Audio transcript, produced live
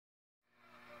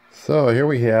So here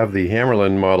we have the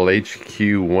Hammarlund model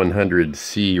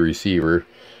HQ-100C receiver.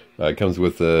 It comes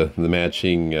with the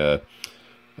matching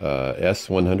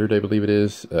S100, I believe it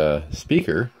is,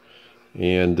 speaker.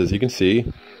 And as you can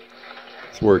see,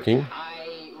 it's working.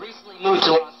 I recently moved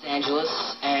to Los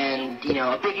Angeles, and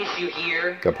a big issue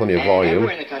here, got plenty of volume,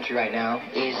 everywhere in the country right now,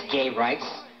 is gay rights.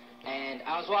 And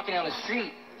I was walking down the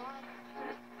street.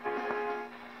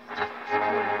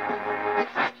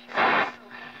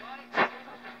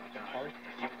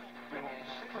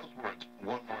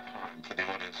 One more time for the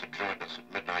audience that joined us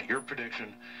at midnight. Your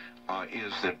prediction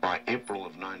is that by April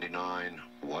of '99,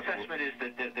 what? The assessment is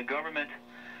that the government,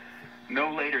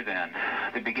 no later than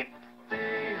the beginning.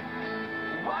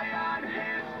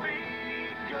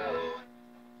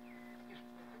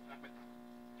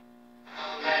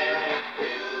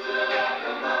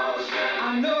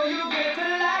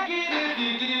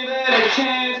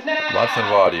 Lots of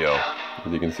audio.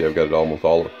 As you can see, I've got it almost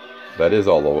all. That is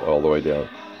all the way down.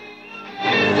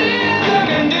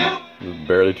 Just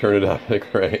barely turn it up,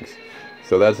 it cranks.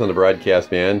 So that's on the broadcast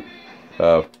band.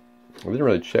 I didn't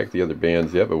really check the other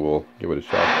bands yet, but we'll give it a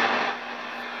shot.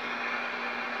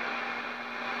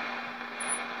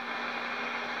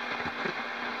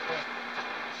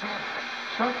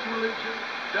 Such religion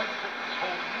doesn't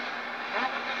hold you.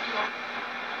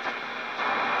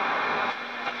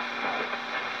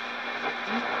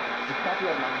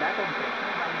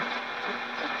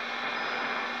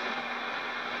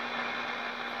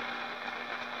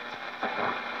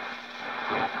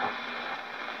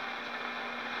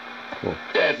 Cool.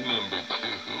 At number 2,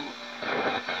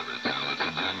 our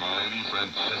talented young lady,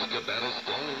 Francesca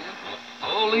Battlestone.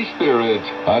 Holy Spirit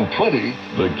on 20,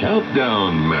 the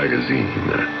Countdown Magazine.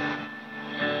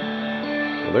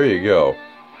 Well, there you go.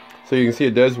 So you can see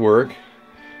it does work.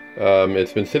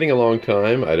 It's been sitting a long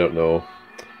time. I don't know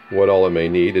what all it may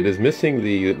need. It is missing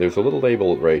there's a little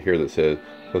label right here that says,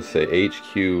 let's say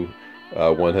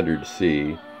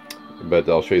HQ-100C, but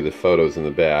I'll show you the photos in the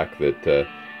back that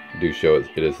do show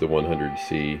it is the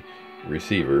 100C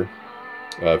receiver.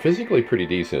 Physically pretty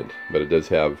decent, but it does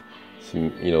have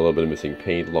some, a little bit of missing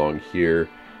paint along here.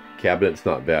 Cabinet's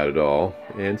not bad at all,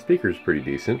 and speaker's pretty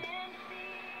decent.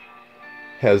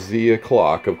 Has the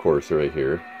clock, of course, right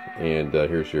here, and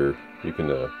here's your, you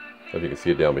can, if you can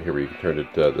see it down here where you can turn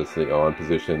it, that's the on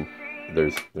position.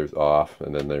 There's off,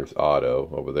 and then there's auto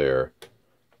over there.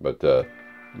 But the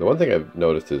one thing I've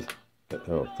noticed is,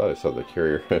 oh, I thought I saw the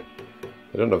carrier.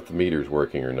 I don't know if the meter's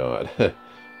working or not,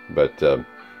 but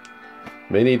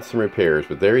may need some repairs.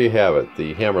 But there you have it,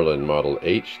 the Hammarlund model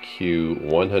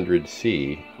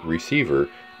HQ-100C receiver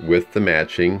with the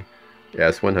matching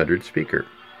S100 speaker.